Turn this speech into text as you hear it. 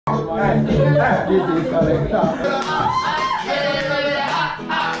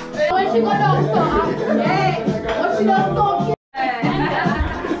When she go down so, hey, when she down so cute.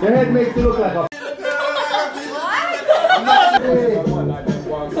 Your head makes you look like a...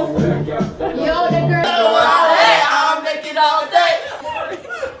 Yo, the girl. Hey, I'll make it all day.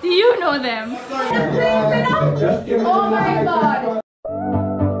 Do you know them? Oh my god.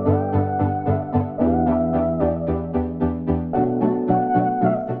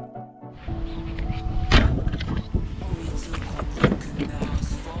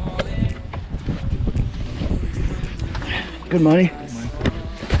 Good morning.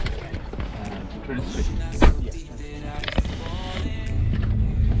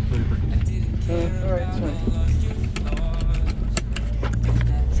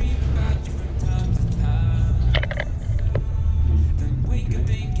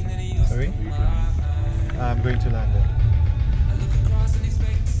 Sorry? I'm going to London.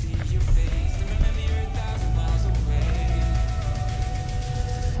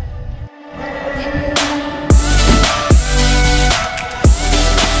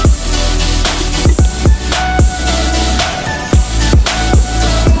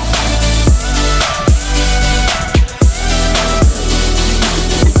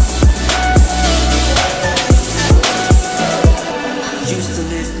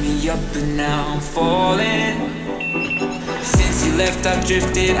 I've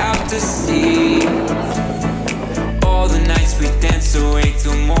drifted out to sea. All the nights we danced away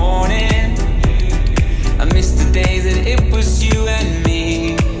till morning. I miss the days that it was you and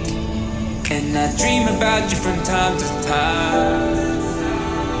me. And I dream about you from time to time.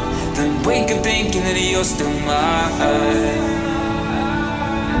 Then wake up thinking that you're still mine.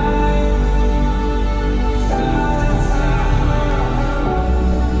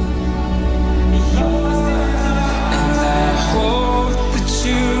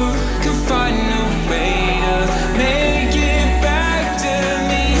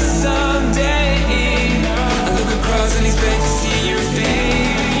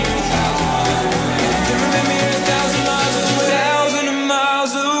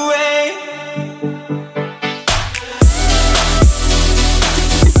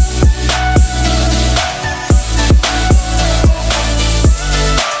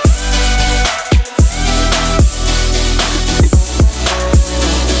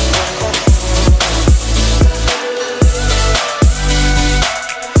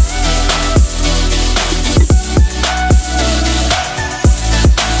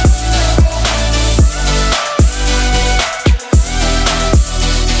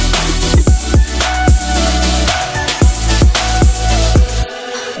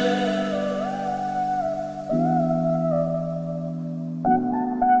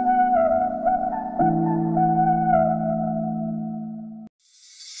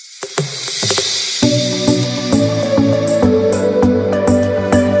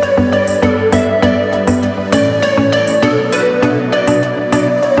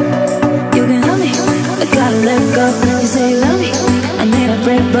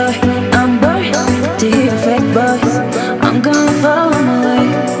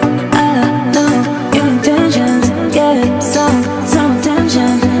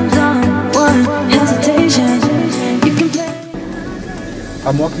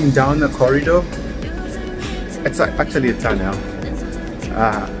 I'm walking down the corridor. It's actually a tunnel.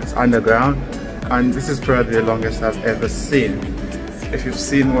 It's underground, and this is probably the longest I've ever seen. If you've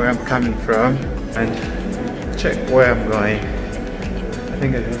seen where I'm coming from and check where I'm going, I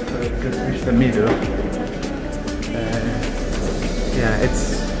think I just reached the middle. Yeah,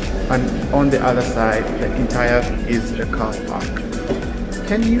 it's on the other side. The entire is a car park.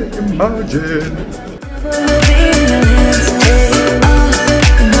 Can you imagine?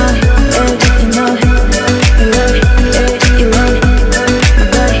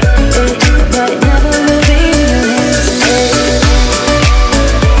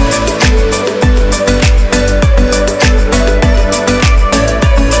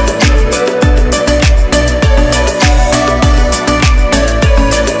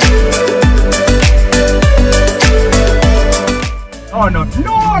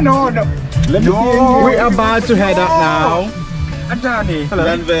 No. We're about to head up now. Johnny.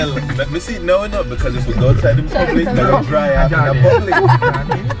 Lanville, let me see. No, because if we go outside in public, they'll dry out in public.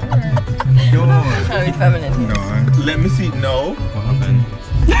 No. Trying to be feminine. No. Let me see. No. What happened?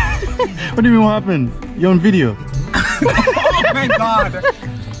 What do you mean what happened? You're on video. Oh my god.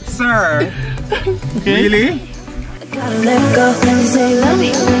 Sir. Okay. Really? Gotta let go, you say love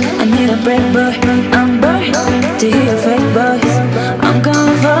me. I need a break, boy. I'm bored to hear your fake voice. I'm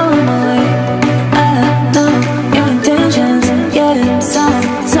gonna follow my way. I know your intentions, yeah,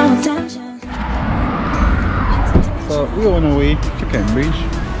 some we're on our way to Cambridge.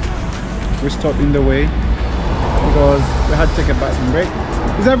 We're stopped in the way because we had to take a bathroom break.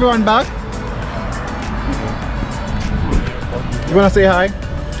 Is everyone back? You wanna say hi?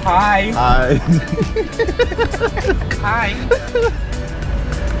 Hi. Hi. Hi.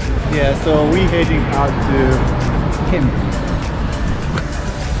 Yeah, so we're heading out to Cambridge.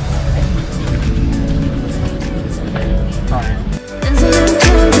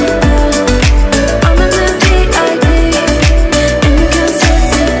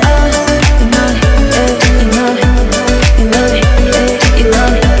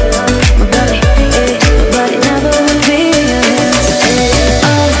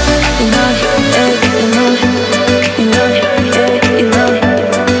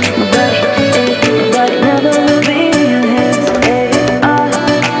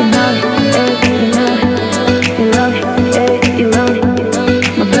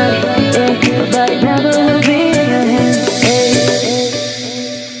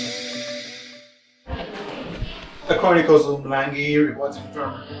 The Chronicles of Mulangi reporting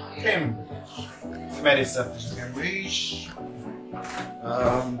from Cambridge. Made it to Cambridge.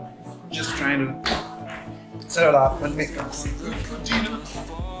 Just trying to settle up and make up some good for dinner.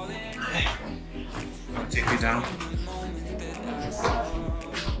 I'll take you down.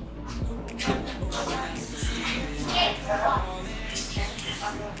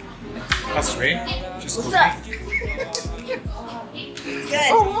 That's great. Just What's up?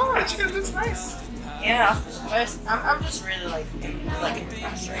 Good. Oh wow, chicken looks nice. Yeah. I'm just really like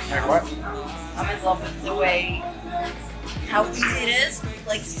impressed right now. Like what? I'm in love with the way how easy it is.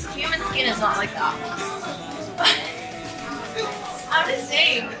 Like human skin is not like that. I'm just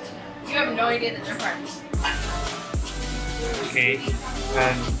saying. You have no idea the difference. Okay,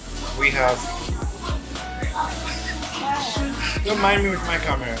 and we have. Don't mind me with my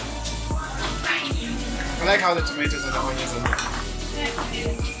camera. I like how the tomatoes and the onions are looking.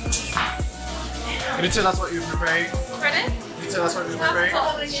 Can you tell us what you're preparing? Pardon? Can you tell us what you're preparing?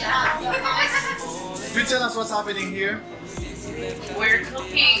 Can you tell us what's happening here? We're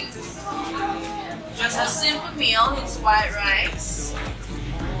cooking just a simple meal. It's white rice.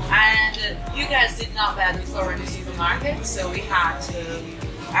 And you guys did not buy the flour in the supermarket, so we had to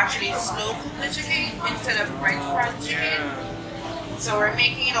actually slow cook the chicken instead of French fried chicken. So we're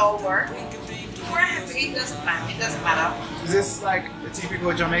making it all work. We're happy. It doesn't matter. Is this like a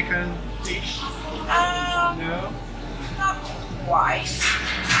typical Jamaican dish? No? Not quite.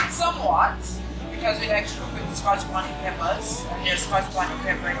 Somewhat. Because we like to cook with Scotch bonnet peppers. And there's Scotch bonnet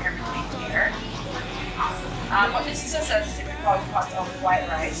pepper and everything here. But this is just a typical pot of white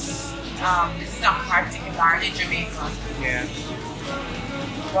rice. This is not particularly Jamaican. Yeah.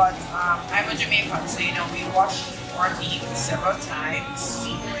 But I'm a Jamaican, so you know we wash our meat several times.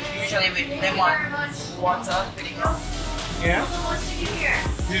 Usually with lemon, water, vinegar. Yeah?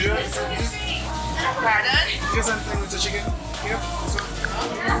 Did you Pardon? do something with the chicken? Here? So,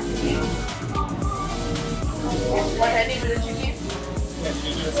 What I did with the chicken?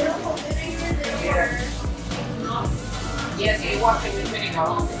 Yes, you wash it with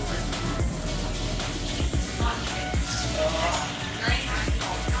vinegar.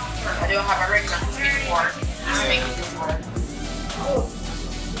 I don't have a regular cooking fork. Just make this work.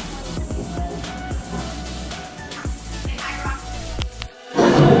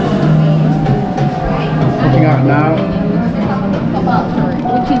 looking at now.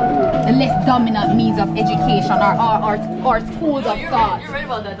 Which is the less dominant means of education or schools of thought. You're right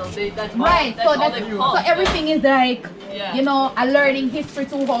about that though. That's Right, so everything is like, yeah. you know, a learning history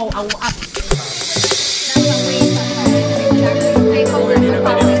to how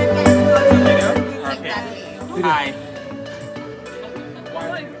Hi.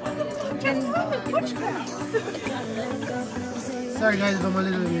 Sorry guys if I'm a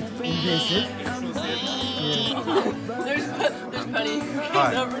little bit invasive. There's Penny. Hi.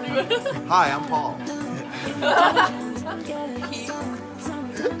 Hi, I'm Paul.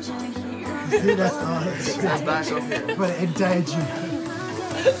 See, that's all. That's back up here. For the entire June.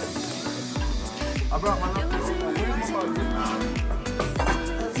 I brought my laptop.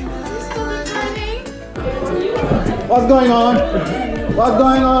 What's going on? What's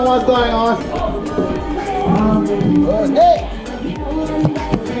going on? What's going on? Hey!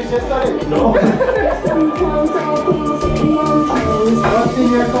 Finish your study? No. What's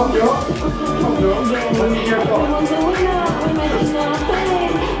in your cup, yo? What's in your cup?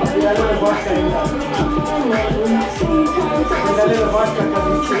 Yeah, a little vodka in that. A little vodka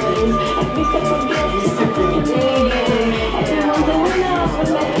because he's sipping.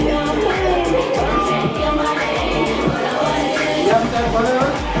 You have that butter?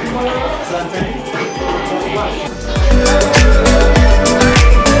 Plantain?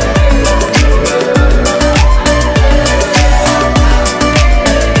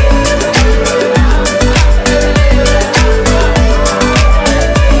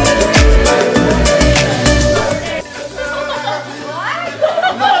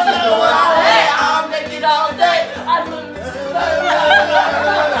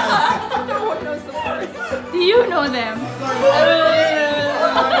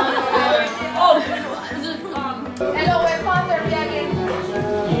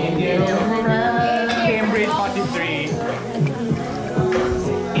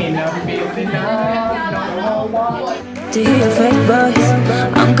 to hear your fake